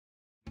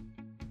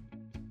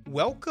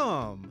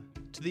Welcome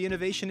to the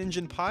Innovation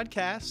Engine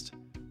podcast.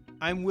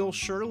 I'm Will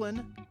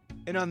Sherlin,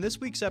 and on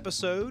this week's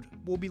episode,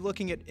 we'll be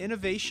looking at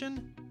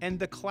innovation and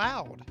the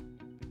cloud.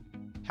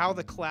 How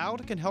the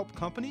cloud can help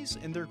companies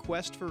in their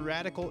quest for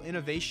radical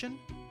innovation,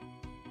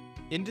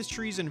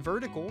 industries and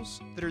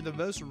verticals that are the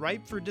most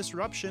ripe for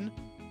disruption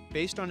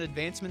based on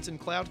advancements in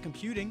cloud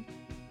computing,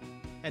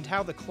 and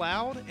how the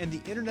cloud and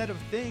the Internet of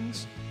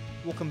Things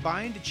will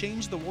combine to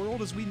change the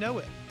world as we know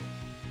it.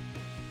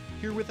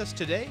 Here with us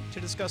today to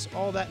discuss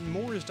all that and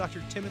more is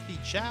Dr. Timothy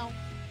Chou.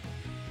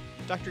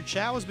 Dr.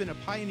 Chou has been a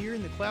pioneer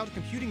in the cloud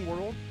computing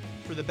world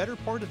for the better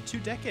part of 2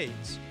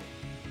 decades.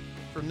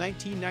 From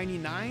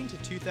 1999 to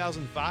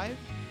 2005,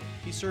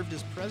 he served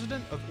as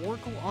president of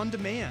Oracle On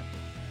Demand,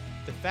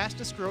 the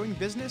fastest growing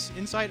business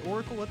inside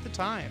Oracle at the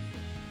time.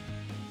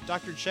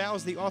 Dr. Chou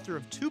is the author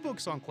of 2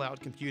 books on cloud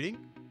computing,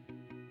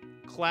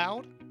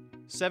 Cloud,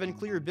 7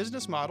 Clear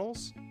Business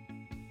Models,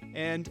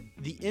 and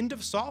The End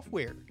of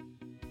Software,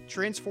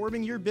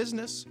 Transforming Your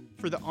Business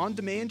for the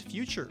On-Demand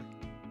Future.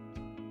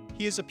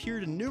 He has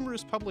appeared in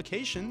numerous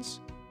publications,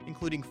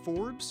 including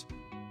Forbes,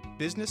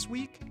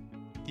 Businessweek,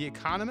 The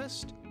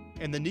Economist,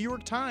 and the New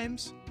York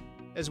Times,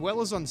 as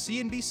well as on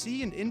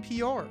CNBC and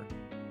NPR.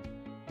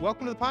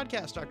 Welcome to the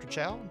podcast, Dr.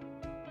 Chou.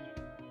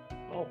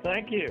 Well,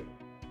 thank you.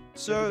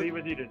 Good to be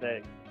with you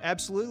today.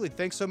 Absolutely.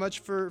 Thanks so much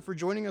for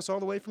joining us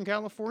all the way from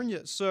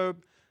California. So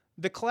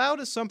the cloud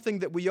is something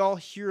that we all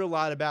hear a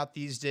lot about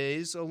these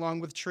days, along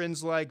with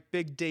trends like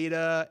big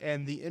data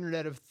and the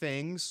Internet of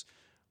Things.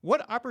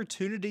 What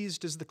opportunities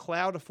does the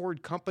cloud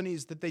afford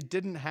companies that they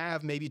didn't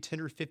have maybe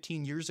 10 or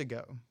 15 years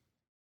ago?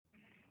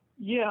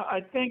 Yeah, I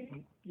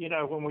think,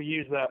 when we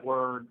use that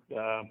word,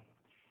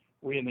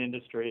 we in the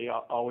industry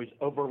always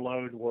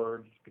overload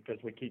words because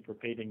we keep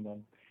repeating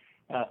them.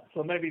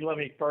 So maybe let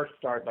me first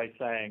start by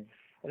saying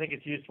I think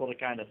it's useful to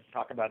kind of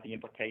talk about the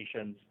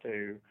implications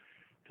to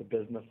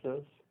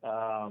businesses.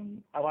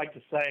 I like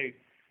to say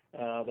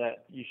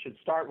that you should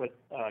start with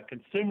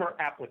consumer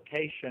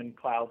application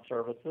cloud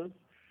services.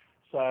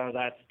 So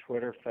that's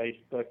Twitter,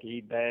 Facebook,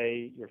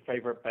 eBay, your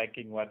favorite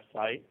banking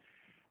website.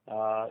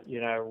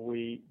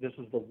 This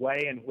is the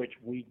way in which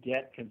we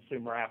get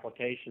consumer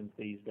applications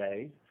these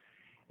days.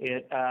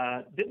 It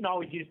didn't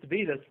always used to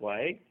be this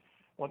way.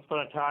 Once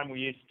upon a time,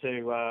 we used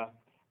to,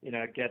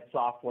 get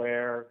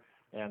software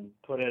and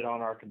put it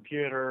on our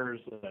computers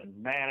and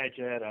manage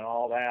it and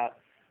all that.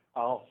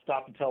 I'll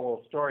stop and tell a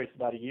little story. It's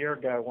about a year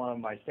ago, one of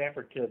my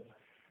Stanford kids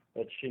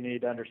that she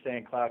needed to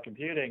understand cloud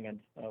computing, and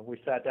we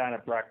sat down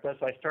at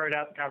breakfast. I started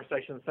out the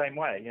conversation the same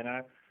way,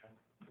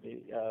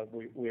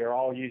 We are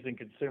all using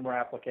consumer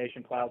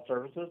application cloud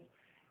services.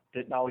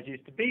 Didn't always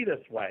used to be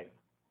this way.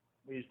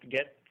 We used to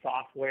get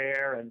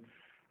software and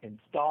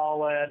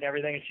install it and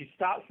everything, and she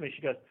stops me.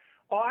 She goes,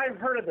 "Oh, I've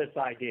heard of this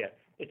idea.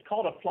 It's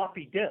called a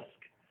floppy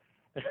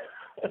disk."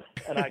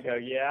 And I go,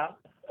 "Yeah."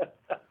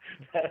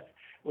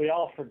 We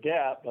all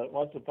forget, but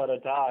once upon a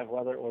time,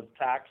 whether it was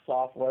tax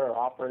software or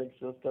operating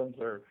systems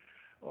or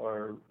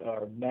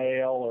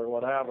mail or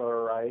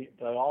whatever, right?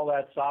 All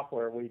that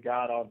software we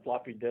got on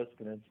floppy disk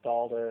and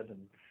installed it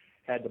and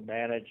had to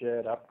manage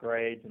it,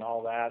 upgrades and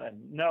all that,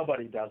 and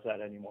nobody does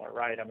that anymore,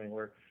 right? I mean,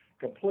 we're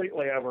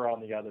completely over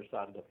on the other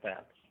side of the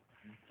fence.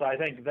 So I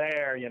think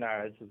there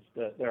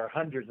are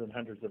hundreds and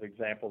hundreds of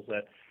examples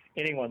that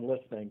anyone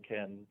listening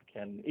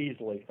can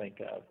easily think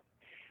of.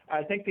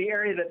 I think the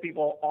area that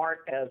people aren't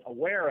as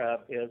aware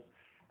of is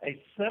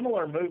a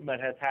similar movement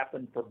has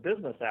happened for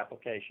business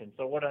applications.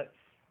 So when I'm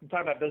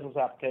talking about business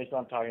applications,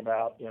 I'm talking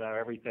about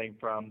everything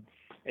from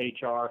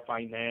HR,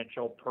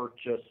 financial,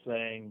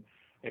 purchasing,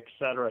 et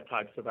cetera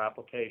types of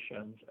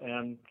applications.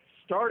 And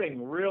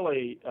starting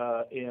really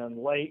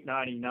in late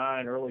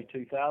 99, early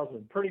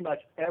 2000, pretty much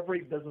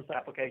every business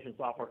application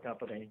software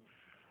company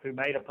who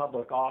made a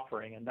public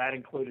offering, and that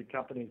included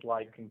companies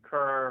like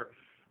Concur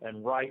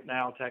and Right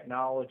Now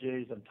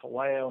Technologies and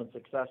Taleo and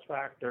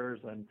SuccessFactors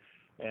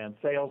and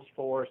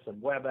Salesforce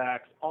and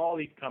WebEx, all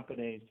these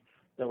companies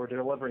that were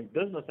delivering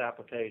business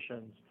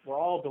applications were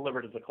all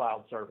delivered as a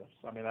cloud service.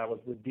 I mean, that was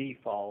the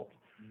default.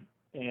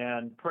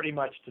 And pretty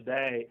much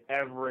today,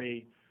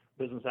 every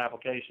business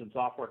application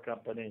software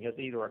company has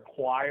either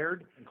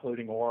acquired,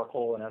 including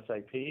Oracle and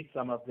SAP,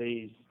 some of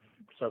these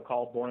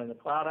so-called born in the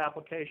cloud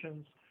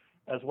applications,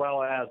 as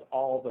well as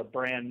all the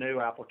brand new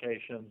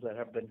applications that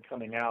have been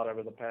coming out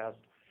over the past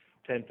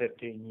 10,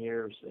 15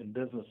 years in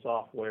business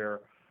software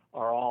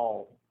are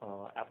all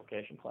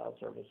application cloud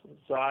services.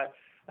 So I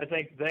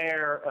think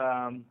there,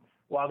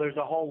 while there's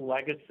a whole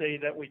legacy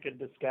that we could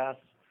discuss,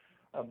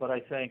 but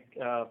I think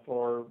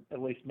for at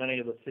least many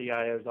of the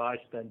CIOs I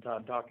spend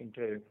time talking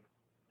to,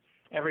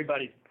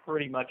 everybody's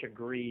pretty much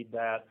agreed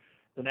that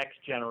the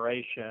next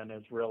generation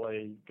is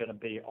really going to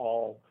be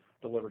all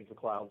delivered as a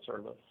cloud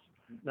service.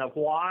 Now,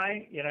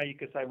 why? You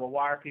could say, well,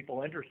 why are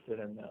people interested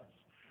in this?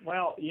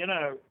 Well,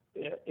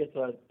 it's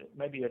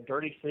maybe a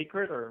dirty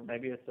secret, or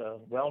maybe it's a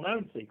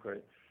well-known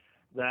secret,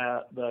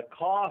 that the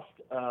cost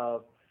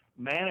of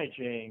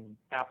managing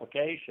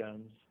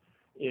applications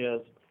is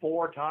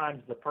 4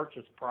 times the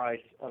purchase price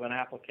of an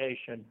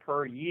application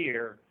per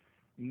year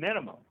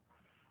minimum.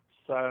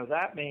 So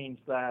that means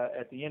that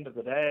at the end of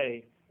the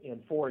day, in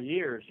 4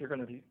 years, you're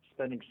going to be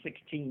spending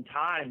 16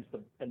 times the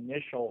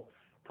initial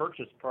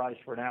purchase price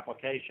for an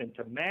application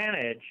to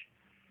manage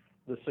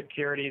the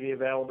security, the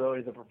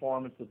availability, the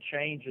performance, the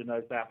change in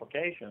those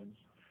applications.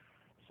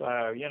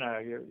 So,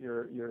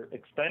 your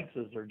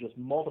expenses are just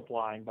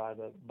multiplying by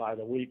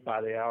the week,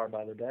 by the hour,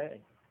 by the day.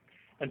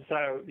 And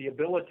so the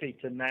ability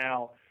to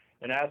now,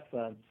 in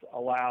essence,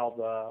 allow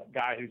the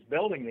guy who's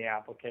building the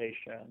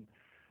application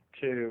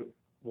to,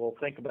 will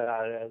think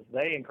about it as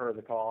they incur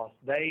the cost,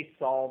 they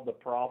solve the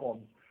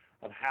problems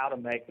of how to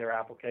make their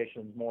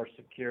applications more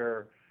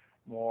secure,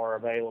 more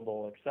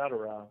available, et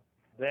cetera,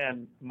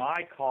 then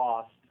my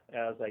cost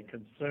as a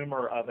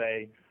consumer of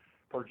a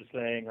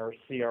purchasing or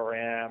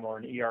CRM or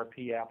an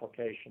ERP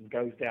application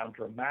goes down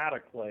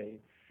dramatically.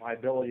 My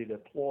ability to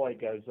deploy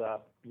goes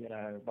up,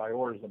 by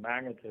orders of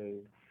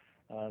magnitude.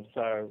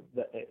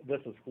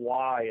 This is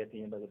why, at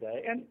the end of the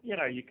day, and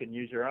you can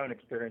use your own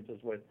experiences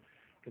with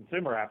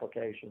consumer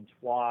applications,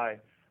 why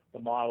the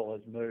model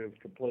has moved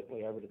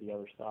completely over to the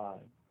other side.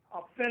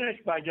 I'll finish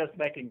by just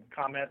making a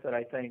comment that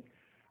I think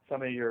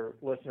some of your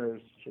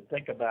listeners should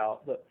think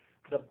about.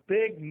 The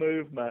big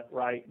movement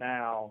right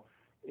now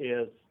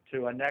is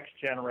to a next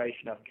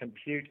generation of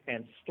compute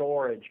and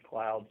storage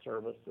cloud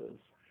services.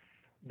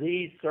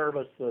 These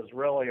services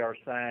really are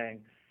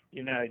saying,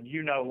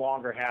 you no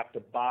longer have to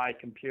buy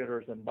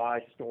computers and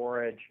buy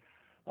storage,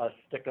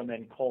 stick them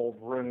in cold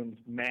rooms,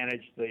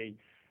 manage the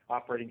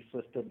operating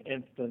system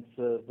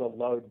instances, the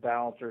load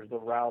balancers, the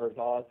routers,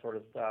 all that sort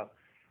of stuff.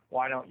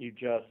 Why don't you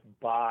just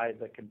buy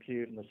the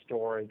compute and the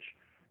storage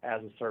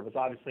as a service?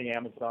 Obviously,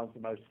 Amazon's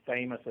the most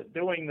famous at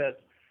doing this,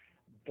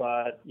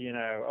 but,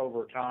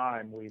 over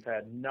time, we've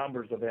had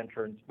numbers of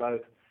entrants,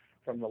 both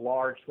from the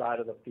large side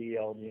of the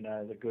field,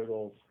 the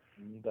Googles,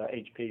 the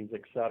HPs,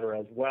 et cetera,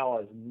 as well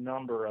as a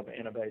number of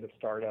innovative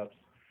startups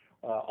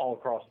all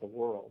across the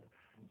world.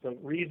 The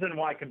reason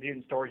why compute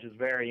and storage is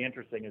very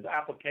interesting is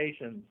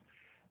applications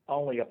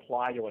only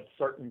apply to a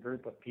certain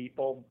group of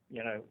people,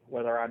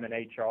 whether I'm in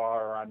HR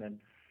or I'm in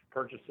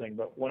purchasing.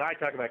 But when I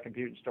talk about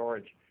compute and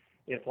storage,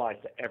 it applies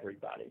to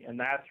everybody. And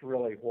that's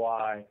really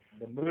why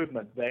the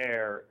movement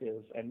there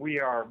is, and we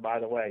are, by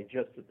the way,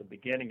 just at the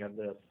beginning of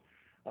this,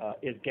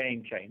 is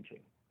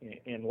game-changing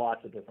in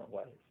lots of different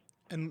ways.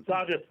 And so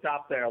I'll just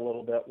stop there a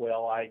little bit,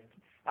 Will. I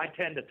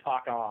tend to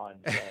talk on.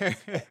 So.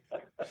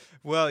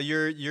 Well,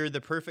 you're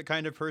the perfect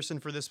kind of person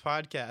for this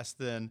podcast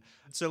then.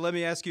 So let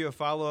me ask you a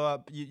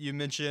follow-up. You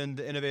mentioned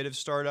innovative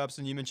startups,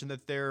 and you mentioned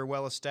that they're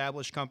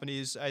well-established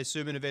companies. I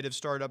assume innovative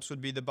startups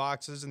would be the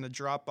Boxes and the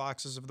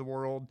Dropboxes of the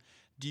world.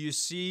 Do you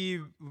see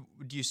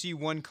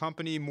one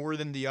company more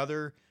than the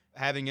other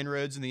having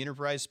inroads in the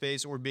enterprise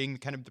space or being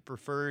kind of the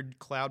preferred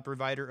cloud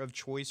provider of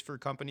choice for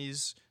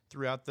companies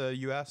throughout the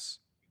U.S.?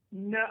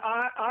 No,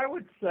 I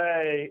would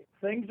say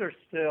things are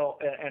still,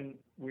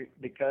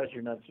 because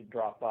you mentioned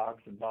Dropbox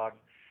and Box,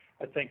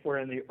 I think we're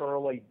in the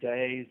early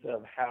days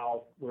of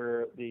how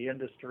the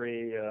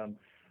industry,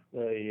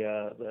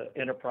 the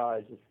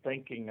enterprise is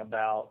thinking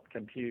about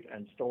compute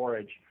and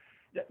storage.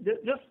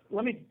 Just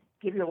let me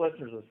give your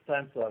listeners a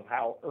sense of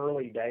how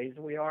early days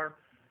we are.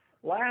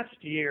 Last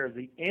year,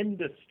 the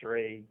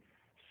industry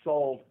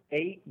sold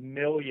 8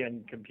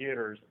 million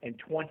computers and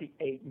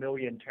 28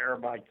 million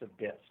terabytes of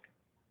disk.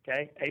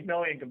 Okay, 8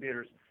 million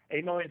computers,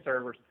 8 million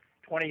servers,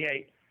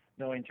 28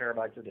 million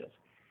terabytes of disk.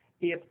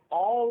 If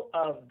all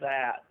of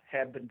that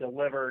had been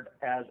delivered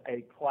as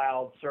a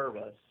cloud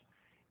service,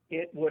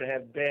 it would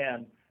have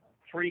been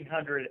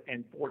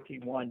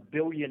 $341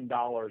 billion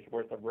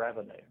worth of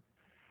revenue.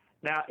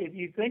 Now, if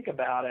you think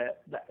about it,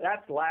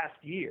 that's last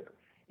year.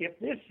 If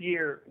this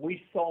year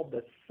we sold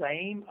the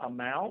same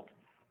amount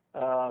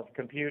of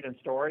compute and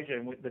storage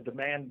and the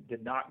demand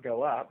did not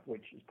go up,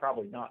 which is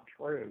probably not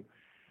true,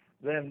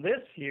 then this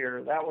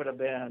year that would have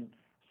been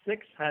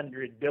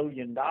 $600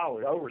 billion,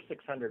 over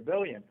 $600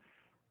 billion.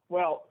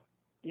 Well,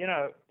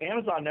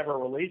 Amazon never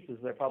releases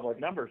their public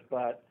numbers,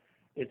 but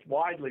it's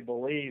widely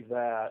believed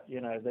that,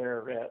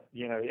 they're at,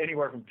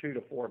 anywhere from 2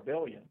 to 4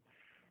 billion.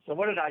 So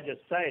what did I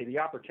just say? The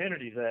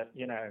opportunities at,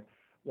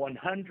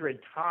 100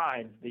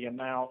 times the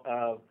amount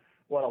of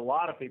what a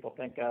lot of people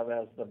think of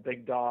as the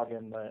big dog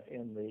in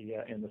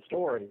the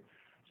story.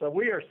 So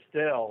we are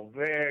still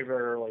very,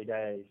 very early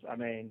days. I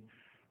mean,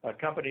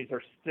 companies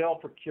are still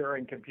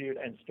procuring compute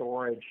and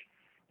storage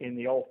in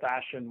the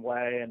old-fashioned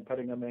way and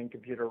putting them in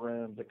computer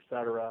rooms, et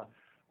cetera,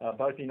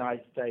 both in the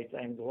United States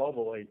and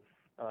globally.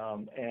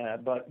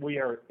 But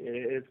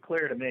it's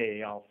clear to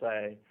me, I'll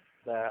say,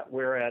 that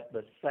we're at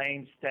the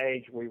same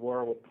stage we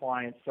were with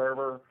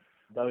client-server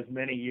those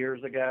many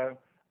years ago.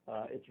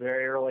 It's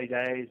very early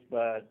days,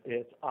 but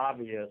it's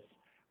obvious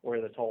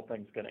where this whole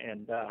thing's going to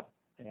end up.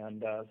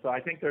 And so I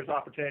think there's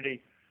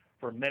opportunity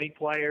for many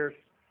players,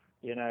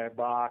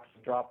 Box,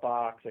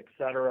 Dropbox, et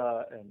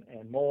cetera,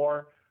 and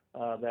more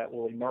that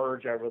will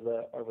emerge over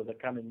the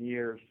coming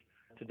years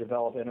to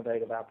develop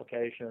innovative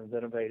applications,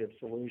 innovative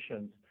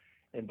solutions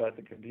in both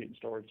the compute and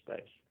storage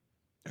space.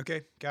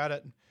 Okay, got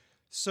it.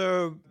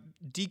 So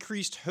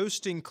decreased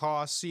hosting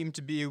costs seem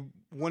to be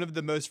one of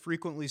the most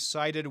frequently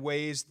cited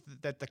ways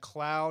that the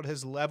cloud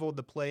has leveled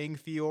the playing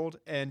field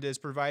and is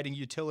providing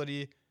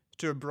utility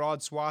to a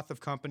broad swath of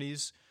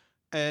companies.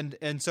 And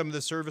some of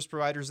the service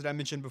providers that I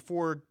mentioned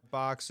before,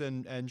 Box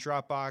and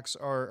Dropbox,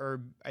 are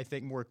I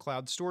think more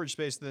cloud storage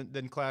space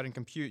than cloud and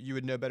compute. You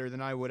would know better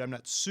than I would. I'm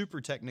not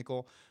super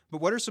technical. But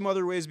what are some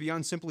other ways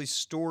beyond simply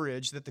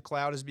storage that the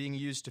cloud is being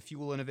used to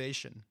fuel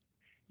innovation?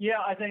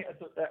 Yeah, I think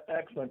it's an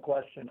excellent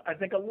question. I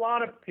think a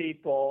lot of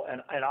people,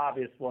 and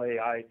obviously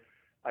I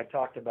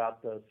talked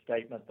about the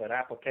statement that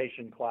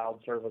application cloud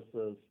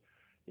services,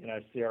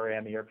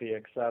 CRM, ERP,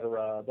 et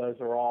cetera, those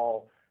are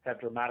all have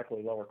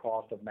dramatically lower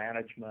cost of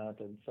management.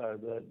 And so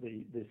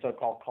the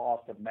so-called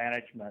cost of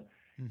management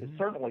is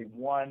certainly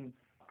one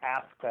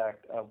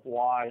aspect of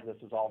why this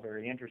is all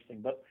very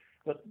interesting. But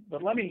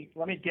let me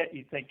get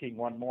you thinking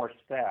one more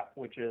step,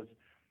 which is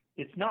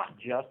it's not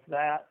just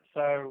that.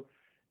 So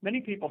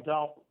many people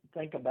don't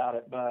think about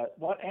it, but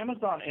what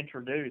Amazon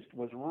introduced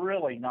was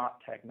really not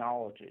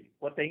technology.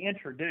 What they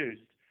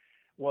introduced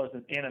was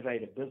an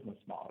innovative business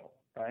model,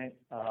 right?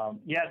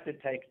 Yes,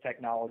 it takes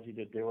technology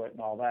to do it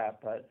and all that,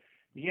 but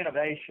the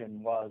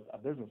innovation was a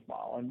business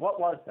model. And what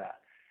was that?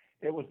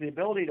 It was the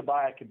ability to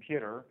buy a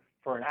computer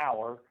for an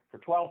hour for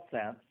 12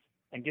 cents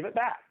and give it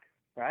back,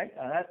 right?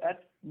 And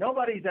that's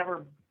nobody's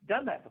ever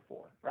done that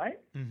before, right?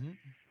 Mm-hmm.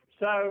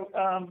 So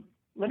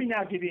let me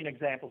now give you an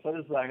example. So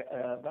this is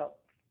about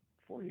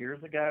 4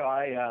 years ago.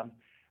 I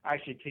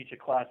actually teach a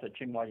class at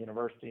Tsinghua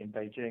University in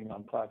Beijing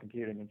on cloud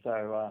computing, and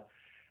so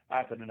I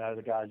happen to know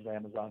the guys at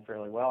Amazon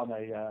fairly well, and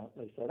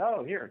they said,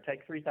 "Oh, here,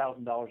 take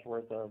 $3,000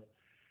 worth of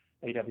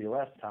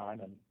AWS time,"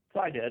 and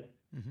so I did.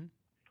 Mm-hmm.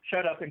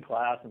 Showed up in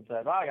class and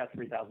said, "Well, I got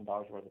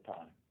 $3,000 worth of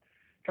time."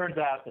 Turns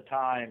out the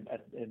time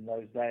in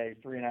those days,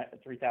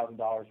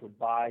 $3,000 would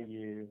buy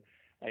you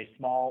a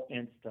small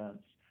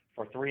instance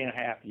for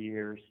 3.5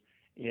 years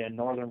in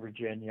Northern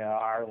Virginia,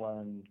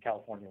 Ireland,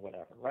 California,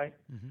 whatever, right?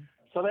 Mm-hmm.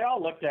 So they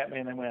all looked at me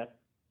and they went,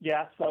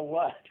 "Yeah, so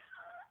what?"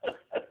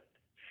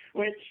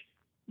 Which,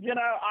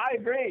 I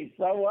agree.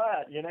 So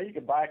what? You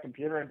could buy a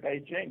computer in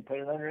Beijing, put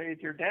it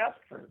underneath your desk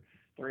for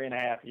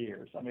 3.5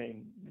 years. I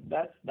mean,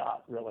 that's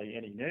not really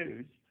any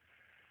news.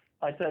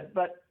 I said,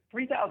 but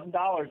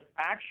 $3,000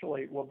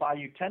 actually will buy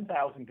you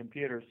 10,000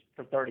 computers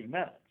for 30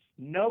 minutes.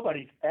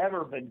 Nobody's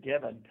ever been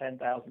given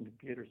 10,000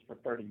 computers for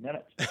 30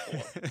 minutes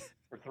before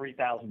for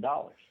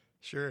 $3,000.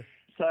 Sure.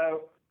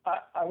 So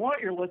I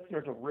want your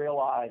listener to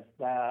realize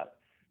that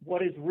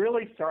what is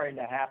really starting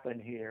to happen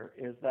here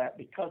is that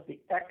because the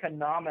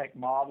economic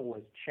model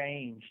has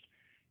changed,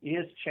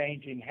 is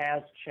changing,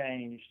 has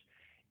changed,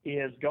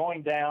 is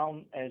going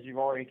down, as you've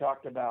already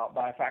talked about,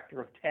 by a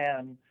factor of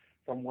 10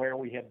 from where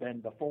we have been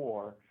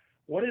before.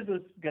 What is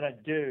this going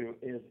to do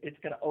is it's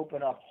going to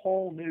open up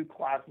whole new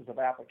classes of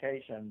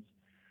applications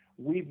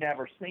we've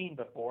never seen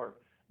before,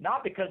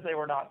 not because they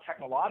were not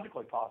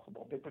technologically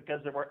possible, but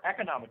because they were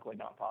economically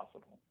not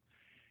possible.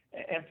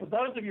 And for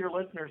those of your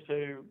listeners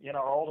who,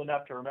 are old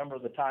enough to remember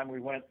the time we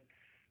went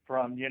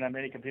from,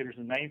 mini computers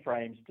and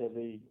mainframes to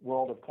the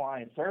world of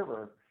client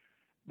server,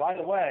 by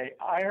the way,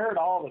 I heard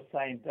all the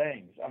same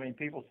things. I mean,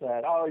 people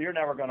said, "Oh, you're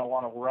never going to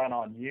want to run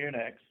on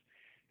Unix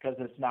because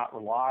it's not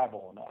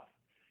reliable enough.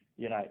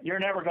 You're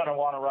never going to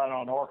want to run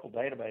on Oracle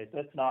database.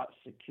 It's not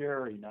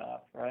secure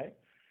enough," right?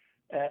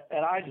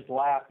 And I just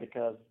laugh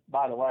because,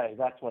 by the way,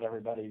 that's what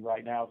everybody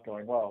right now is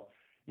going, "Well,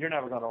 you're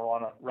never going to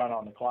want to run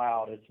on the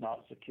cloud. It's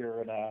not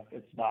secure enough.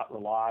 It's not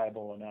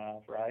reliable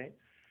enough," right?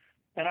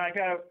 And I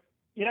go,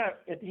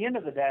 at the end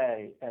of the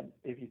day, and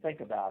if you think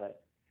about it,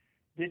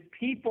 did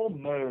people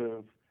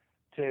move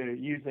to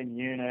using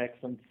Unix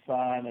and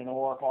Sun and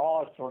Oracle,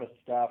 all that sort of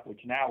stuff,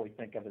 which now we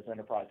think of as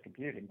enterprise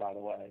computing, by the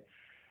way?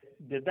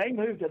 Did they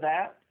move to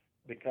that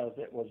because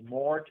it was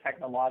more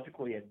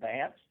technologically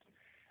advanced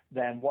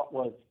than what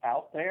was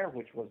out there,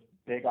 which was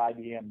big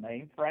IBM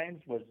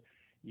mainframes? Was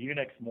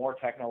Unix more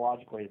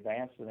technologically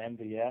advanced than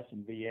MVS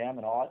and VM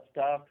and all that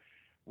stuff?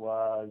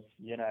 Was,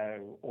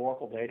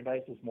 Oracle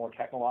databases more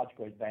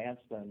technologically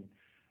advanced than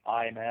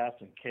IMS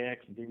and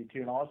KIX and DB2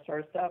 and all that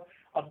sort of stuff?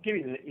 I'll give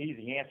you the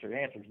easy answer. The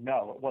answer is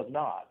no, it was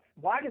not.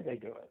 Why did they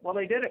do it? Well,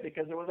 they did it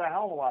because it was a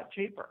hell of a lot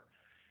cheaper.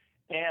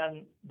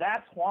 And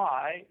that's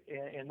why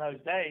in those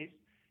days,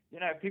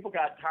 people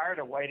got tired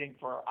of waiting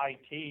for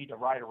IT to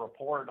write a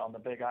report on the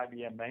big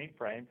IBM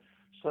mainframe.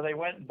 So they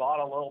went and bought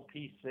a little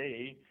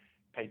PC,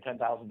 paid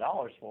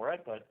 $10,000 for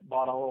it, but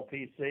bought a little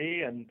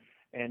PC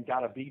and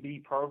got a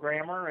VB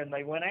programmer, and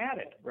they went at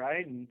it,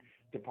 right? And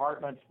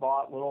departments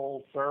bought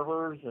little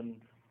servers and,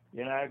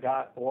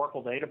 got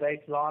Oracle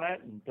databases on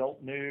it and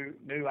built new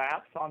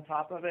apps on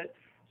top of it.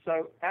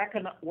 So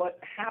what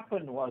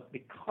happened was,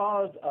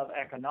 because of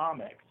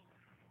economics,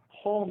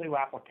 whole new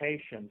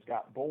applications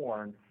got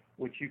born,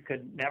 which you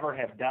could never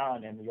have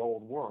done in the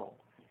old world.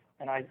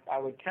 And I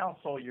would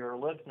counsel your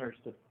listeners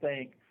to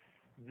think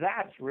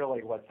that's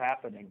really what's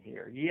happening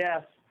here.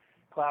 Yes,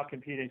 cloud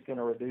computing is going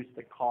to reduce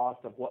the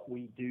cost of what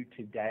we do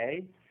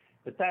today,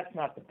 but that's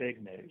not the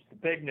big news. The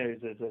big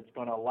news is it's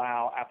going to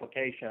allow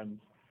applications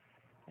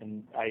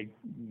And I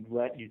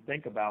let you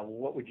think about, well,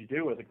 what would you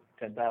do with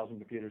 10,000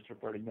 computers for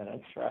 30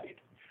 minutes, right?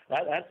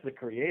 That's the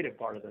creative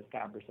part of this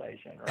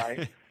conversation,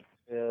 right?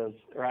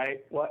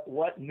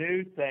 What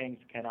new things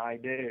can I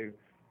do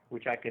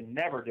which I could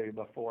never do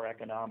before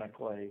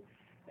economically?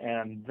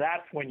 And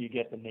that's when you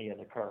get the knee of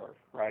the curve,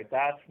 right?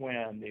 That's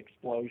when the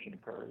explosion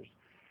occurs.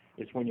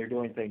 It's when you're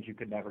doing things you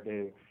could never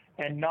do,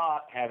 and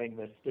not having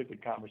this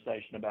stupid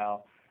conversation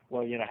about,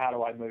 well, how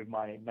do I move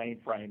my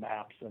mainframe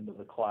apps into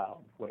the cloud,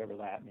 whatever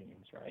that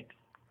means, right?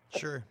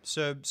 Sure.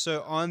 So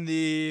on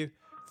the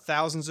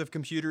thousands of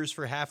computers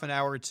for half an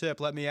hour tip,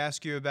 let me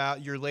ask you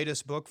about your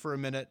latest book for a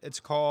minute.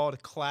 It's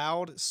called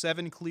Cloud,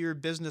 7 Clear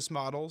Business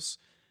Models.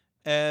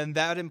 And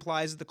that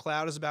implies that the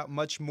cloud is about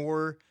much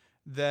more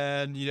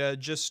than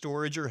just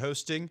storage or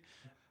hosting.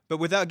 But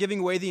without giving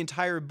away the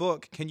entire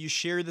book, can you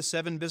share the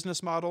 7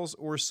 business models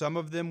or some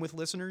of them with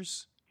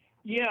listeners?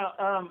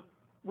 Yeah,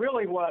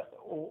 really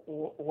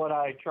what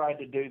I tried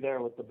to do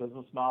there with the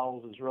business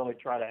models is really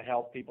try to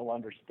help people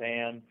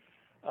understand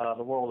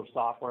the world of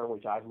software,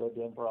 which I've lived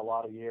in for a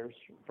lot of years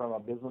from a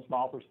business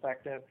model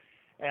perspective.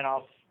 And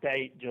I'll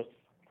state, just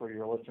for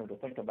your listener to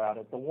think about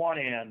it, the one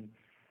end,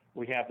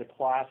 we have the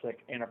classic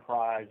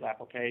enterprise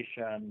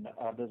application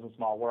business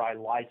model where I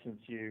license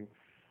you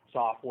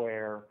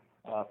software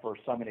for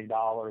so many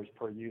dollars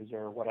per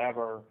user,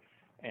 whatever,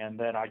 and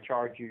then I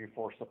charge you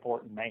for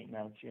support and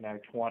maintenance,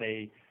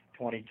 20,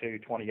 22,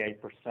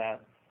 28%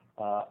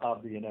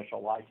 of the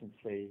initial license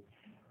fee.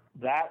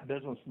 That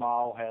business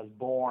model has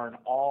borne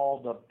all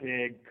the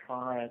big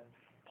current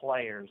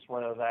players,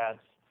 whether that's,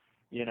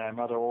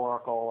 Mother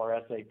Oracle or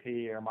SAP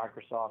or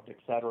Microsoft, et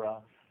cetera.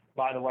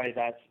 By the way,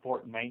 that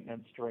support and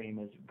maintenance stream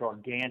is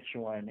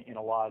gargantuan in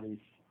a lot of these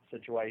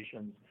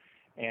situations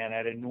and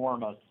at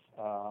enormous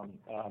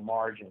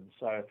margins.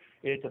 So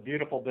it's a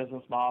beautiful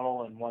business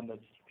model and one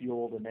that's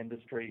fueled an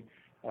industry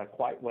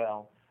quite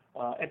well.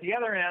 At the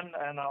other end,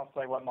 and I'll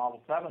say what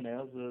Model 7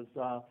 is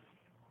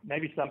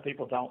maybe some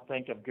people don't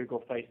think of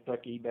Google,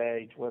 Facebook,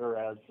 eBay, Twitter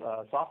as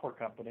software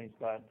companies,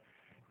 but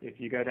if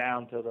you go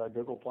down to the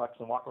Googleplex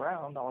and walk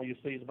around, all you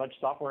see is a bunch of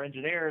software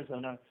engineers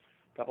and a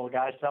couple of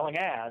guys selling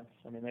ads.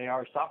 I mean, they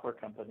are software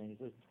companies.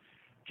 It's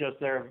just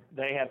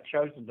they have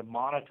chosen to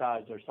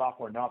monetize their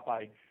software not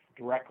by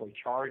directly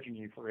charging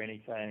you for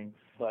anything,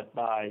 but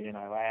by,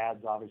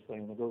 ads, obviously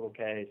in the Google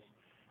case,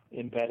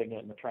 embedding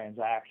it in the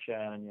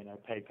transaction,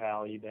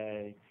 PayPal,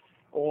 eBay,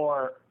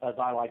 or as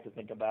I like to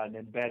think about it,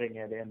 embedding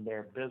it in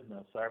their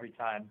business. So every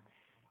time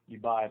you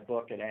buy a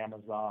book at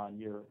Amazon,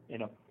 you're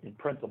in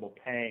principle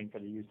paying for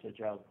the usage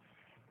of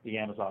the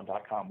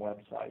Amazon.com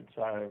website.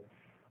 So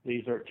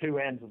these are two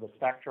ends of the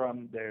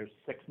spectrum. There's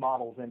 6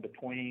 models in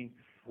between,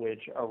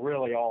 which are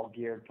really all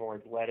geared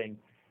towards letting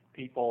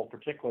people,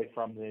 particularly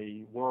from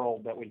the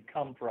world that we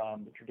come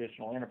from, the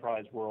traditional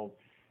enterprise world,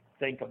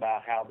 think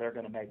about how they're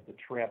going to make the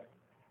trip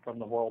from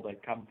the world they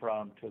come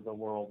from to the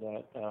world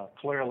that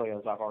clearly,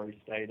 as I've already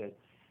stated,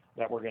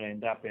 that we're going to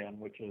end up in,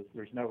 which is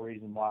there's no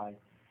reason why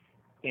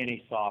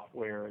any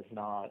software is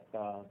not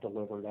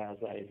delivered as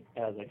a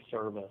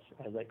service,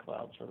 as a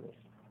cloud service.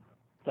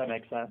 Does that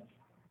make sense?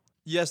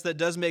 Yes, that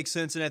does make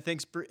sense, and I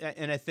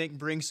think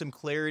brings some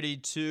clarity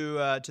to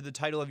the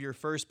title of your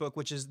first book,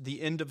 which is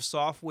The End of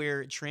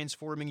Software: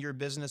 Transforming Your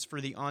Business for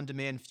the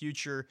On-Demand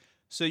Future.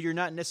 So you're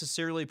not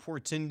necessarily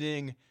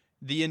portending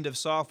the end of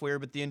software,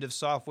 but the end of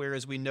software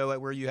as we know it,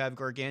 where you have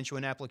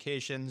gargantuan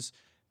applications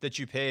that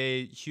you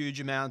pay huge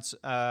amounts,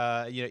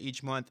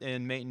 each month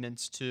in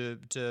maintenance to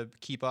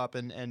keep up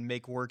and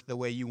make work the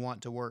way you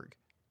want to work.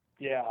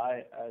 Yeah,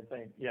 I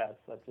think, yes,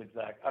 that's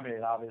exact. I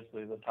mean,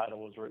 obviously the title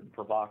was written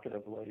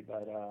provocatively,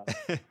 but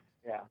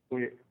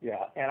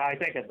and I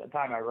think at the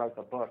time I wrote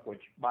the book,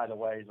 which by the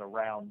way is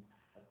around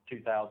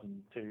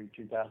 2002,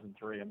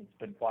 2003, I mean, it's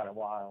been quite a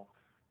while,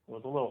 it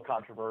was a little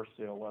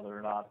controversial whether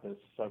or not this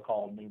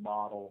so-called new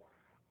model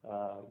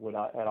would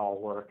at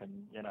all work.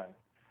 And,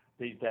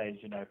 these days,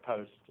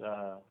 post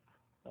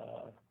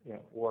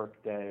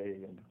Workday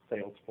and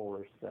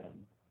Salesforce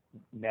and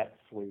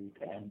NetSuite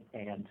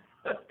and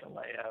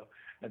Taleo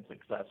and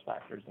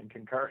SuccessFactors and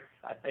Concur,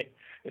 I think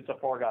it's a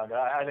foregone.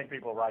 I think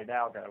people right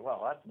now go,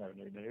 well, that's no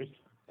new news.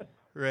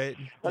 Right.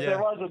 But there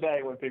was a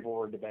day when people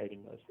were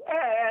debating this.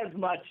 As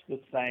much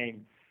the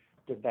same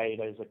debate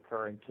is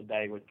occurring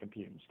today with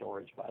compute and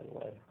storage, by the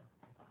way.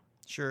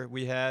 Sure.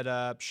 We had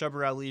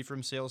Shubber Ali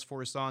from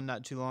Salesforce on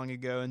not too long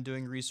ago, and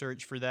doing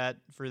research for that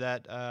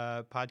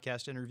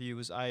podcast interview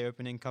was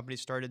eye-opening. Company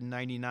started in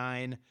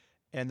 '99,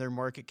 and their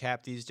market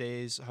cap these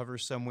days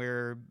hovers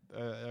somewhere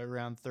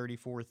around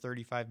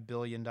 $34-35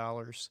 billion.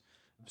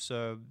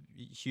 So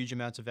huge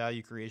amounts of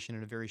value creation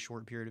in a very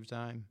short period of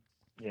time.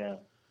 Yeah.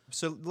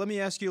 So let me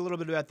ask you a little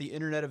bit about the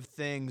Internet of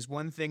Things.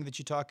 One thing that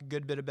you talk a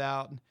good bit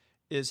about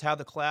is how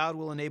the cloud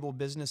will enable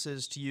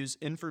businesses to use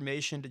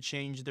information to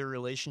change their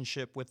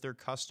relationship with their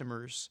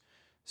customers.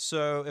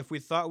 So if we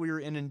thought we were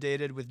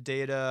inundated with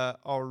data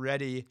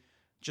already,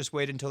 just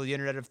wait until the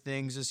Internet of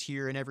Things is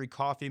here and every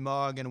coffee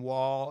mug and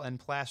wall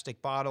and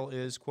plastic bottle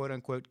is, quote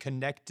unquote,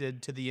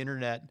 connected to the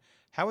Internet.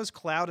 How is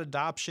cloud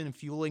adoption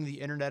fueling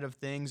the Internet of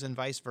Things and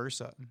vice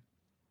versa?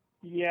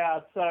 Yeah,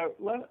 so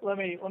let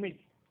me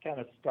kind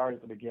of start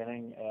at the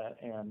beginning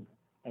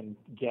and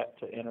get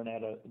to the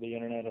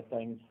Internet of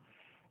Things.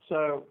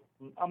 So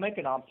I'll make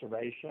an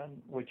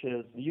observation, which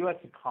is the U.S.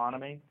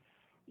 economy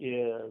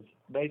is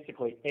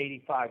basically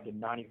 85 to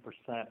 90%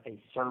 a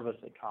service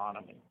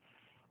economy,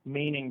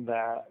 meaning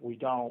that we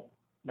don't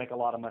make a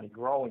lot of money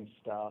growing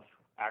stuff,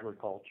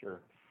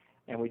 agriculture,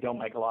 and we don't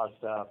make a lot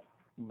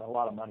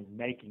of money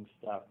making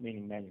stuff,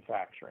 meaning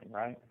manufacturing,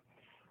 right?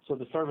 So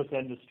the service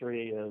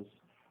industry is,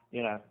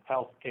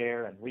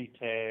 healthcare and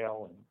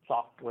retail and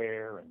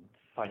software and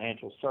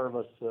financial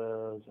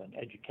services and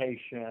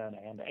education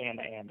and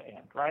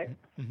right?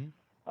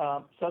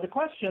 Mm-hmm. So the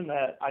question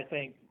that I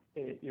think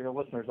your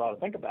listeners ought to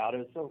think about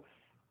is, so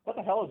what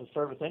the hell is a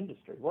service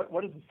industry?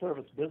 What is a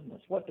service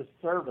business? What does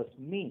service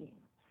mean?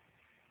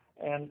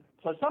 And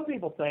so some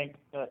people think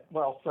that,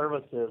 well,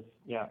 service is,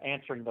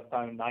 answering the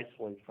phone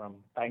nicely from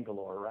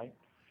Bangalore, right?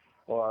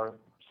 Or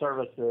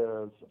service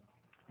is,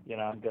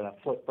 I'm going to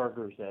flip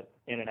burgers at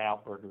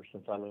In-N-Out Burgers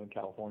since I live in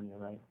California,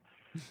 right?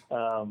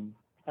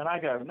 And I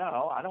go,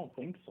 no, I don't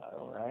think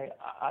so, right?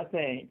 I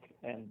think,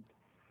 and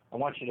I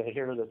want you to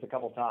hear this a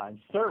couple times,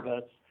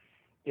 service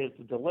is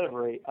the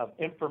delivery of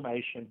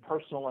information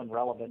personal and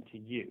relevant to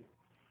you.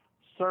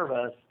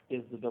 Service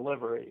is the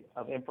delivery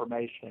of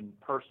information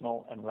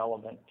personal and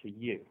relevant to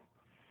you.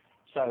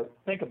 So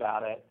think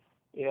about it.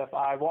 If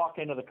I walk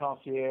into the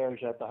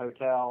concierge at the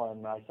hotel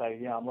and I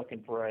say, I'm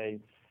looking for a,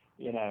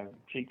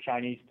 cheap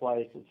Chinese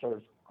place that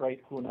serves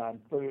great Hunan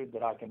food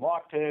that I can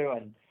walk to,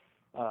 and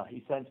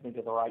he sends me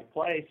to the right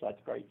place, that's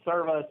great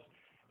service.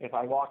 If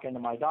I walk into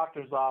my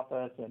doctor's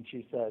office and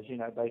she says,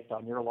 based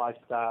on your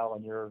lifestyle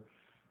and your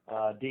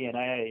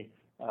DNA,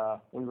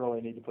 we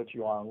really need to put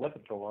you on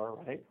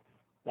Lipitor, right?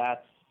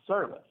 That's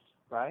service,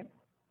 right?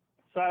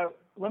 So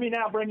let me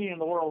now bring you in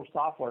the world of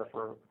software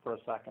for a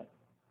second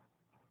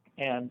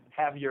and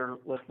have your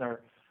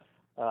listener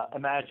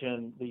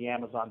imagine the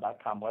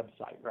Amazon.com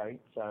website, right?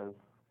 So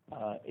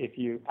if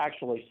you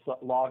actually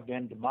logged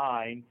into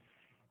mine,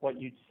 what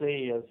you'd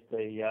see is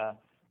the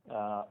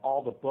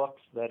all the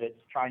books that it's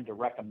trying to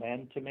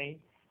recommend to me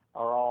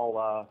are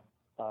all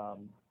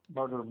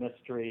murder,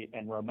 mystery,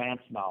 and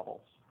romance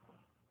novels.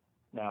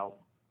 Now,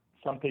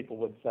 some people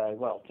would say,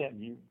 well,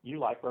 Tim, you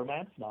like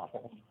romance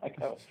novels. I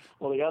go,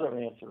 well, the other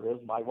answer is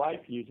my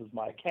wife uses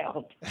my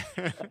account.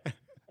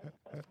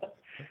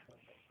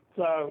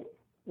 So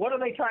what are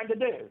they trying to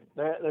do?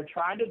 They're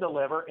trying to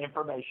deliver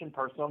information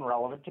personal and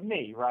relevant to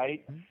me,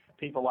 right? Mm-hmm.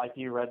 People like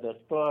you read this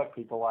book,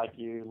 people like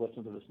you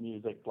listen to this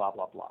music, blah,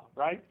 blah, blah,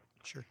 right?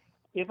 Sure.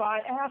 If I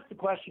ask the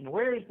question,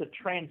 where is the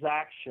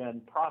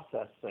transaction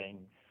processing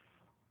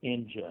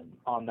engine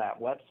on that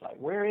website?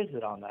 Where is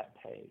it on that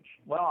page?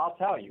 Well, I'll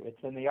tell you,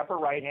 it's in the upper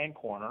right-hand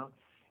corner.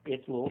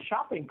 It's a little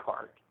shopping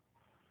cart.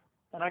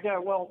 And I go,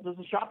 well, does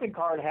the shopping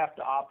cart have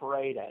to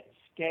operate at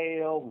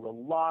scale,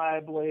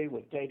 reliably,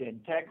 with data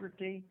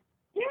integrity?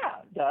 Yeah,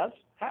 it does.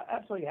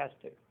 Absolutely has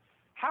to.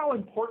 How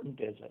important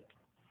is it?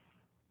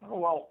 Oh,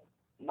 well,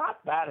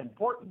 not that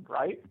important,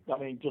 right? I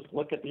mean, just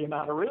look at the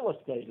amount of real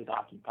estate it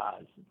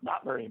occupies. It's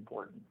not very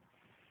important.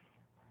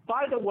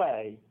 By the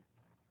way,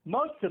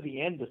 most of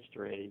the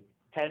industry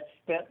has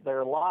spent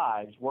their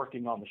lives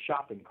working on the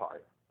shopping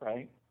cart,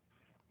 right?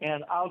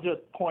 And I'll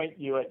just point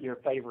you at your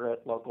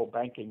favorite local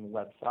banking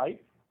website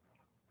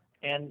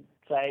and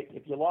say,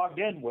 if you logged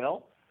in,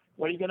 Will,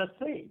 what are you going to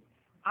see?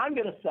 I'm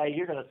going to say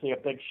you're going to see a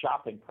big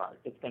shopping cart.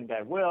 It's going to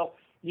go, Will,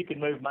 you can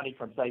move money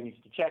from savings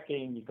to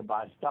checking, you can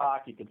buy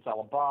stock, you can sell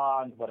a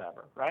bond,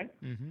 whatever, right?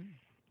 Mm-hmm.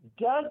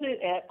 Does it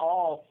at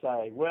all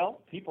say, well,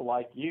 people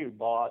like you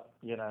bought,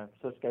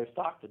 Cisco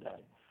stock today?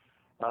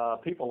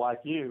 People like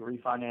you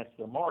refinanced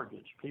their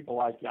mortgage. People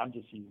like you, I'm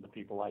just using the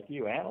people like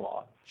you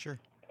analog. Sure.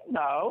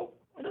 No,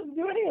 it doesn't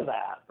do any of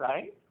that,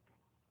 right?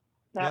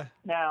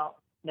 Now,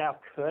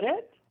 could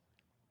it?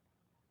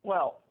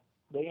 Well,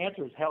 the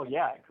answer is hell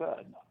yeah, it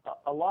could.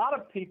 A lot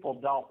of people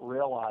don't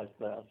realize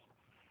this,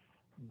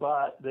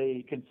 but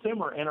the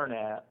consumer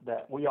internet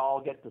that we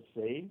all get to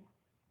see,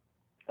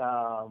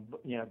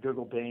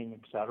 Google, Bing,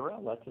 et cetera,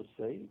 lets us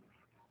see,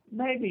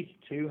 maybe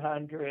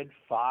 200,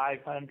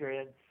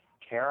 500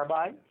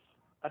 terabytes.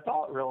 That's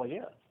all it really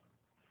is.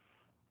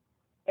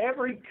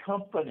 Every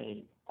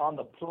company on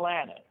the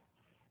planet,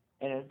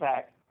 and in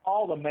fact,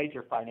 all the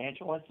major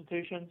financial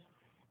institutions,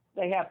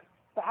 they have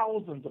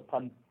thousands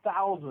upon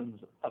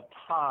thousands of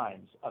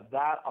times of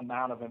that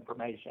amount of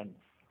information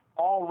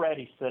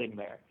already sitting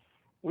there.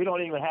 We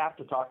don't even have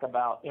to talk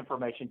about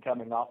information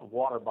coming off of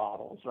water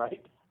bottles,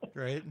 right?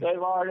 Right.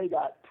 They've already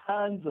got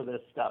tons of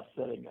this stuff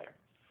sitting there.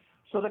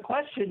 So the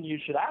question you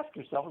should ask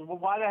yourself is, well,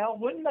 why the hell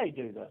wouldn't they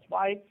do this?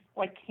 Why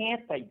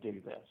can't they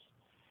do this?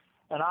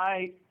 And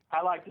I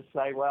like to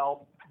say,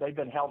 well, they've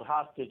been held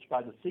hostage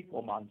by the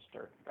SQL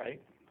monster,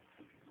 right?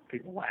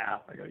 People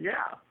laugh. I go,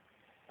 yeah.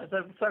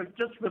 So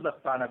just for the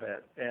fun of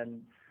it,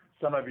 and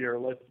some of your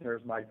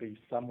listeners might be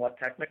somewhat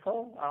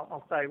technical,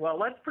 I'll say, well,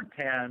 let's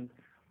pretend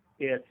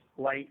it's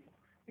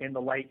in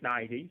the late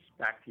 90s,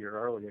 back to your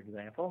earlier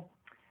example,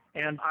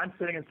 And I'm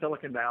sitting in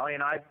Silicon Valley,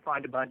 and I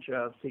find a bunch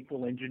of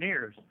SQL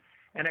engineers.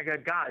 And I go,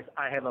 guys,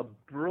 I have a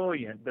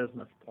brilliant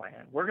business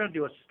plan. We're going to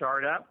do a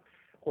startup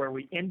where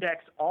we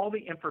index all the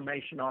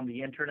information on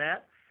the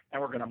internet,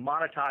 and we're going to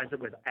monetize it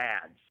with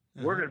ads.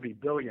 We're going to be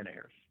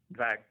billionaires. In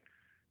fact,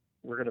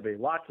 we're going to be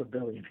lots of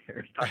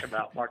billionaires. Talk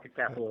about market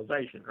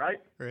capitalization, right?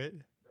 Right.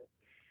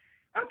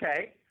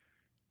 Okay.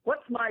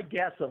 What's my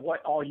guess of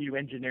what all you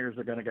engineers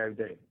are going to go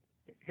do?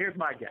 Here's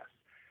my guess.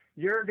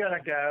 You're going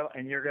to go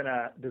and you're going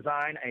to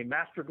design a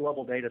master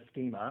global data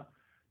schema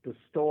to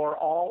store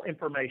all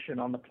information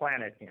on the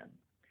planet in.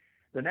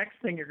 The next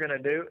thing you're going to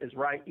do is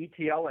write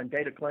ETL and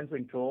data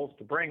cleansing tools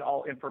to bring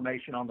all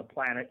information on the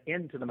planet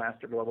into the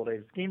master global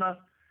data schema.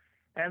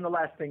 And the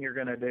last thing you're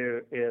going to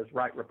do is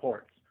write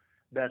reports.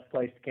 Best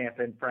place to camp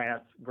in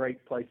France,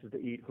 great places to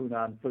eat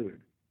Hunan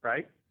food,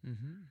 right?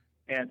 Mm-hmm.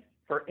 And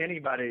for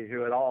anybody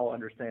who at all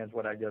understands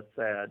what I just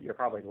said, you're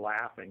probably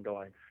laughing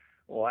going,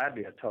 well, that'd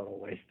be a total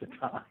waste of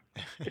time.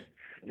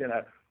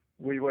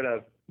 We would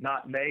have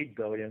not made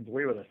billions.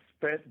 We would have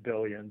spent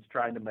billions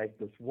trying to make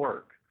this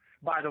work.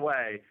 By the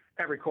way,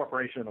 every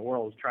corporation in the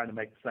world is trying to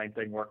make the same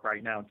thing work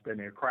right now and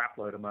spending a crap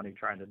load of money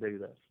trying to do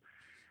this.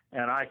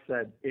 And I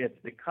said, it's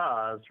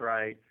because,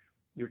 right,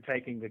 you're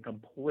taking the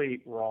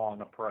complete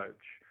wrong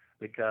approach.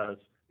 Because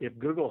if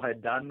Google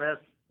had done this,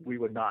 we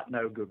would not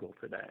know Google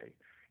today.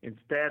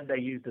 Instead, they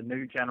used the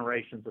new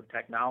generations of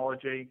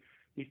technology.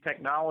 These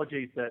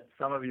technologies that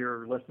some of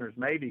your listeners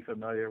may be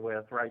familiar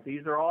with, right,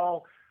 these are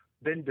all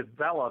been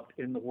developed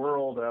in the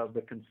world of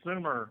the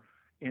consumer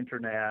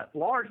internet,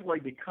 largely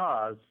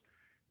because,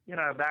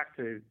 back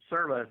to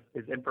service,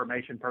 is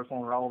information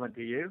personal and relevant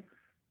to you?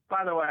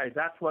 By the way,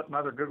 that's what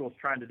Mother Google's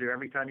trying to do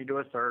every time you do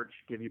a search,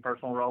 give you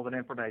personal and relevant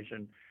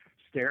information.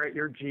 Stare at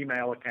your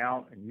Gmail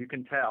account, and you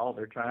can tell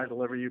they're trying to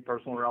deliver you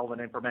personal and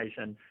relevant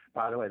information.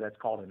 By the way, that's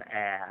called an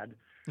ad.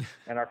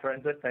 And our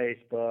friends at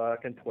Facebook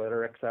and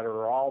Twitter, et cetera,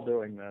 are all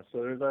doing this.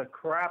 So there's a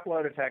crap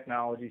load of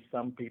technology.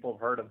 Some people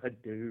have heard of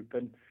Hadoop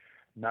and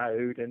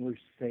Node and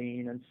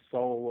Lucene and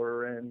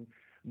Solar and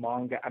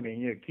Mongo. I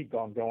mean, you keep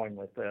on going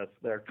with this.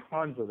 There are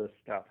tons of this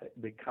stuff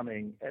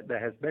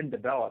that has been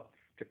developed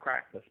to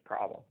crack this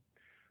problem.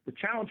 The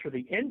challenge for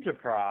the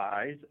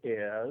enterprise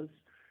is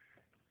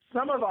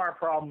some of our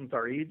problems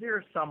are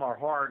easier, some are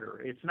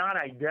harder. It's not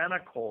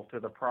identical to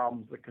the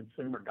problems the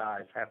consumer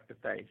guys have to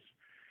face.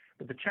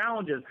 But the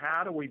challenge is,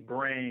 how do we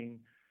bring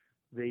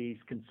these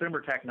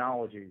consumer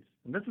technologies,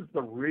 and this is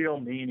the real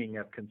meaning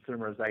of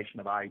consumerization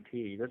of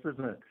IT. This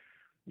isn't,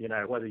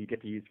 whether you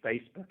get to use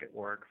Facebook at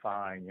work,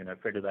 fine,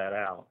 figure that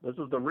out. This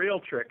is the real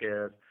trick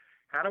is,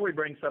 how do we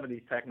bring some of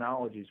these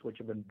technologies which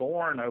have been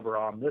born over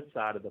on this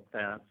side of the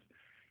fence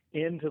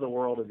into the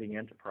world of the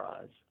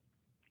enterprise?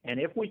 And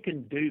if we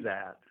can do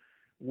that,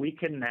 we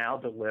can now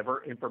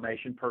deliver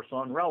information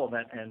personal and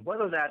relevant. And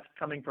whether that's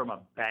coming from a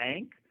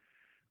bank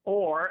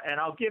and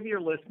I'll give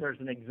your listeners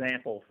an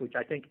example, which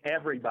I think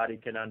everybody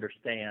can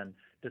understand,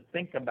 to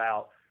think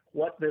about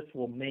what this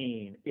will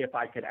mean if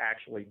I could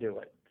actually do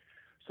it.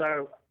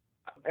 So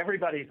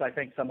everybody's, I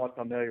think, somewhat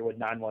familiar with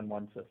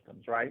 911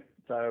 systems, right?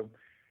 So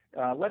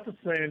let's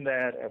assume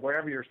that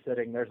wherever you're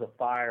sitting, there's a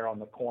fire on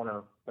the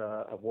corner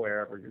of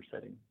wherever you're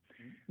sitting.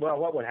 Well,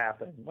 what would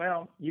happen?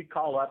 Well, you'd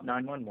call up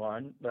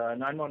 911. The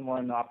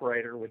 911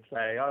 operator would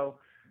say, oh,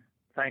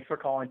 thanks for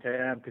calling,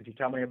 Tim. Could you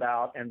tell me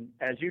about, and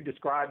as you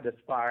describe this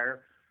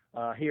fire,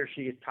 he or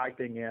she is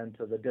typing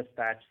into the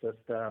dispatch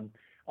system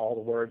all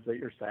the words that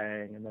you're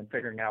saying and then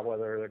figuring out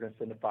whether they're going to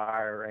send a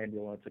fire or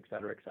ambulance, et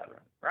cetera,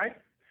 right?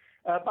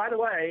 By the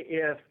way,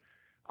 if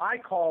I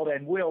called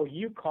and Will,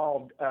 you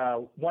called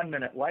 1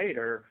 minute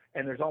later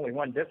and there's only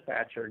one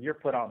dispatcher, you're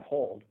put on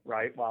hold,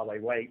 right, while they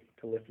wait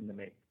to listen to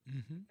me.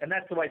 Mm-hmm. And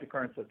that's the way the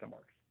current system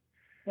works.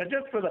 Now,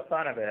 just for the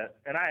fun of it,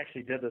 and I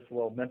actually did this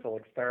little mental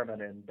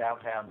experiment in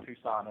downtown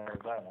Tucson,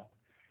 Arizona.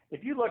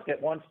 If you looked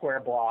at one square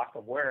block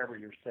of wherever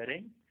you're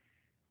sitting,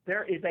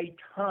 there is a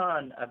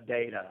ton of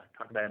data.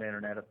 Talk about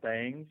Internet of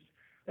Things.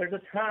 There's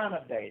a ton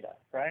of data,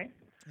 right?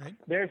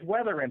 There's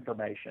weather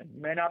information.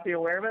 You may not be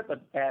aware of it,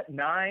 but at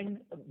 9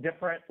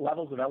 different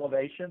levels of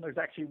elevation, there's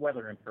actually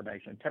weather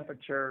information,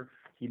 temperature,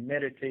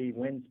 humidity,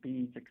 wind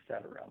speeds,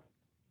 etc.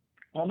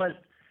 Almost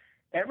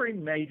every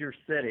major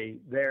city,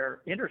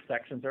 their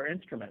intersections are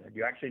instrumented.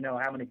 You actually know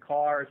how many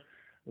cars,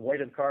 the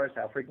weight of the cars,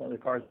 how frequently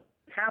the cars.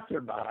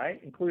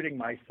 Passerby, including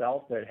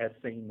myself that has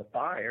seen the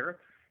fire,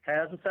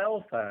 has a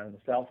cell phone. The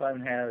cell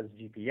phone has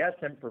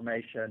GPS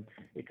information.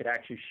 It could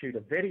actually shoot a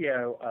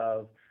video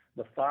of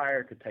the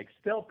fire, could take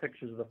still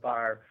pictures of the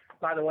fire.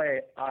 By the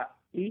way,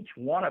 each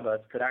one of us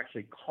could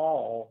actually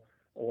call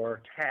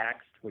or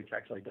text, which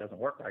actually doesn't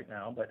work right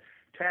now, but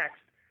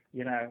text,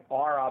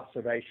 our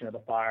observation of the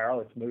fire. Oh,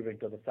 it's moving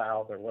to the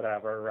south or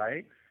whatever,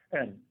 right?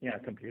 And,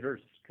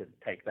 computers could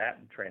take that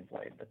and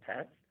translate the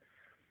text.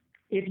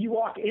 If you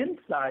walk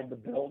inside the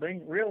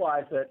building,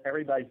 realize that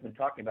everybody's been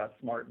talking about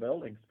smart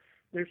buildings.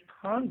 There's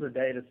tons of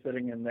data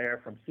sitting in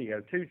there from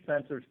CO2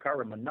 sensors,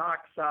 carbon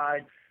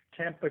monoxide,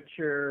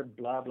 temperature,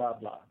 blah, blah,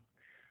 blah.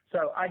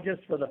 So I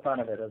just, for the fun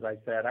of it, as I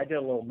said, I did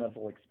a little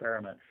mental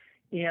experiment.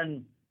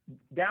 In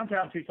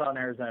downtown Tucson,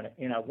 Arizona,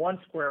 in a 1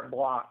 square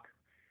block,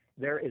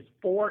 there is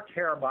 4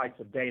 terabytes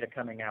of data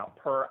coming out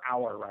per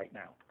hour right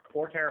now.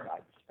 4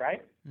 terabytes,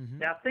 right? Mm-hmm.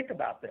 Now think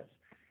about this.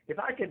 If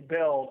I could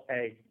build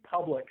a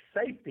public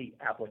safety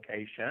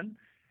application,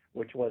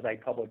 which was a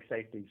public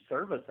safety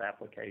service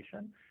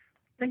application,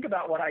 think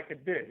about what I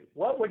could do.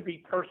 What would be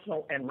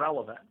personal and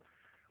relevant?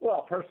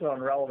 Well, personal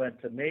and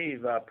relevant to me,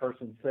 the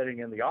person sitting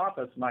in the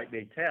office might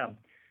be, Tim,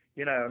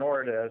 in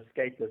order to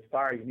escape this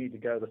fire, you need to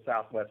go to the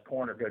southwest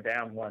corner, go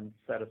down 1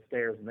 set of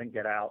stairs, and then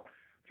get out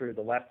through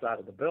the left side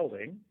of the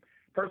building.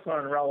 Personal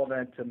and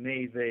relevant to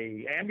me,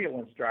 the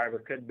ambulance driver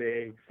could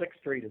be 6th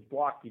Street is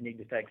blocked. You need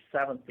to take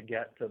 7th to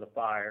get to the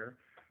fire.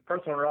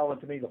 Personal and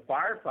relevant to me, the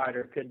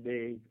firefighter could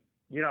be,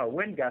 a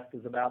wind gust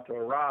is about to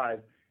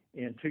arrive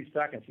in 2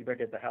 seconds. You better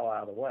get the hell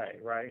out of the way,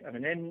 right? I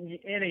mean,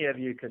 any of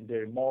you can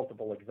do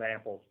multiple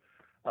examples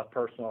of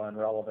personal and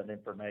relevant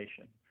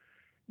information.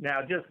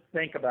 Now, just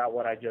think about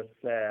what I just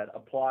said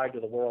applied to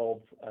the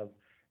worlds of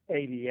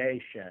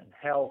aviation,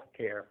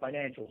 healthcare,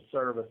 financial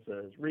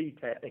services,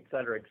 retail, et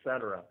cetera, et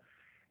cetera.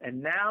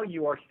 And now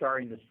you are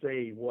starting to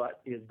see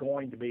what is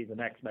going to be the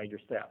next major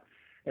step.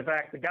 In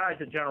fact, the guys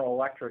at General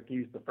Electric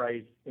use the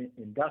phrase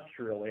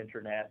industrial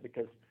internet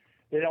because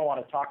they don't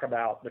want to talk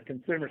about the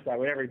consumer side,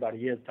 what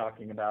everybody is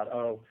talking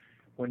about.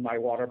 When my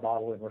water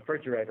bottle and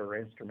refrigerator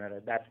are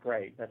instrumented, that's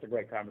great. That's a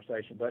great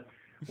conversation. But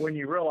when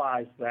you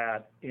realize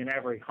that in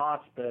every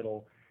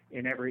hospital,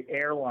 in every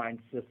airline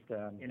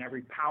system, in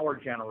every power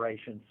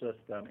generation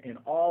system, in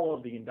all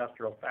of the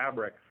industrial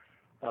fabric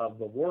of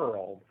the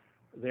world,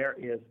 there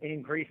is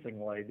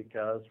increasingly,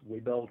 because we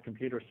build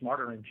computers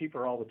smarter and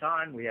cheaper all the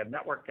time, we have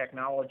network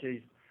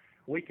technologies,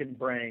 we can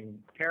bring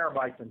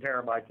terabytes and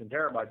terabytes and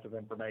terabytes of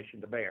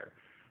information to bear.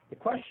 The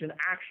question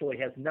actually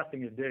has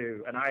nothing to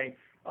do, and I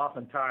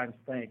oftentimes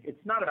think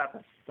it's not about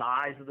the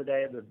size of the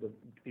data. The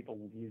people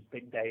use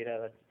big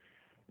data.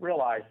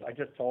 Realize, I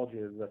just told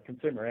you the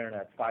consumer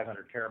internet's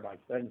 500 terabytes.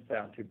 Doesn't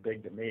sound too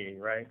big to me,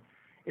 right?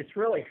 It's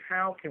really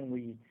how can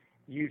we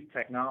use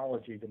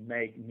technology to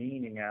make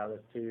meaning out of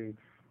it,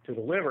 to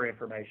deliver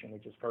information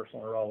which is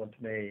personal and relevant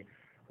to me,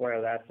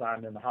 whether that's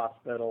I'm in the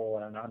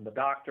hospital and I'm the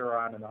doctor, or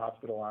I'm in the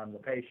hospital, I'm the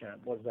patient.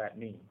 What does that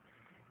mean?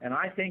 And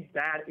I think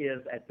that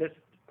is, at this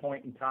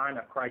point in time,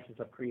 a crisis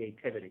of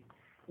creativity.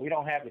 We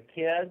don't have the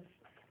kids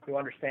who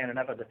understand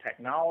enough of the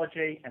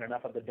technology and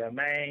enough of the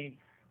domain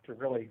to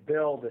really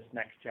build this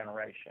next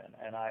generation.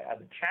 And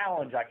the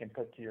challenge I can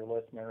put to your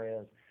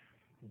listener is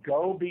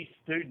go be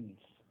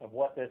students of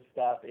what this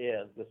stuff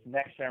is, this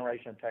next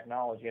generation of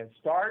technology, and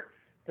start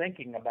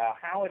thinking about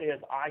how it is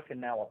I can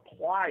now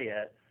apply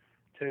it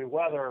to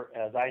whether,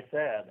 as I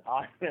said,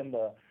 I'm in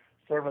the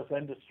service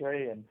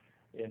industry and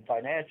in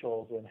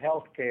financials, in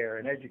healthcare,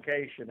 in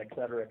education, et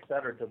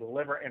cetera, to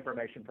deliver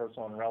information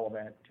personal and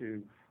relevant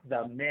to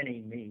the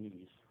many me's,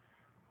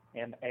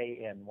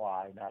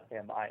 M-A-N-Y, not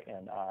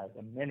M-I-N-I,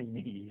 the many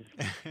me's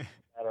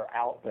that are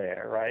out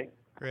there, right?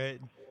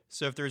 Great.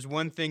 So if there's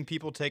one thing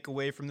people take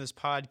away from this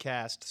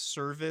podcast,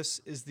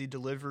 service is the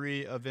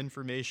delivery of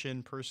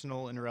information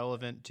personal and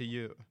relevant to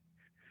you.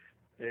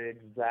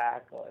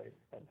 Exactly.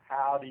 And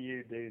how do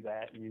you do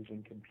that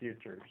using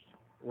computers?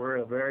 We're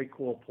in a very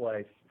cool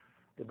place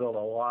to build a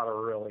lot of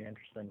really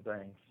interesting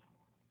things.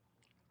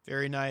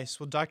 Very nice.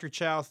 Well, Dr.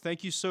 Chou,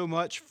 thank you so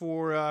much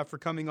for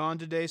coming on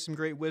today. Some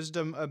great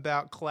wisdom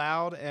about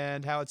cloud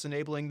and how it's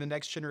enabling the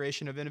next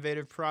generation of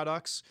innovative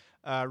products.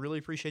 Really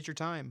appreciate your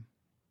time.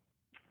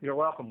 You're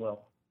welcome,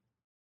 Will.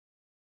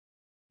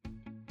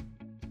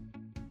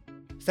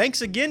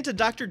 Thanks again to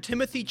Dr.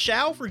 Timothy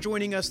Chou for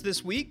joining us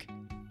this week.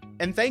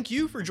 And thank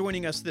you for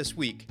joining us this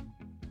week.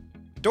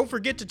 Don't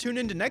forget to tune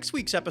into next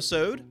week's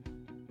episode,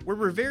 where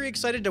we're very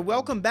excited to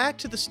welcome back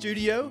to the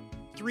studio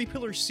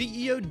 3Pillar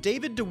CEO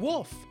David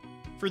DeWolf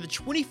for the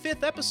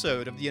 25th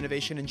episode of the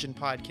Innovation Engine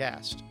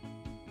podcast.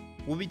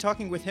 We'll be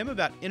talking with him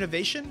about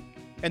innovation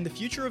and the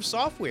future of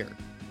software,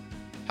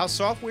 how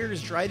software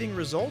is driving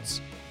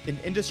results in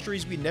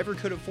industries we never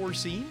could have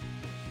foreseen,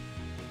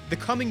 the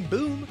coming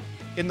boom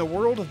in the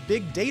world of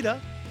big data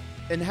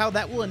and how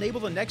that will enable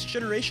the next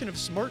generation of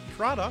smart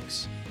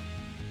products,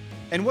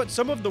 and what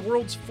some of the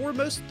world's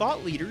foremost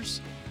thought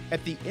leaders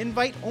at the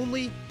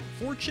invite-only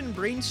Fortune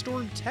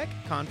Brainstorm Tech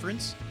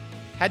Conference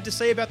had to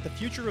say about the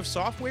future of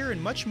software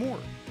and much more.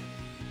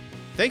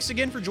 Thanks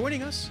again for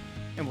joining us,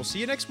 and we'll see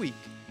you next week.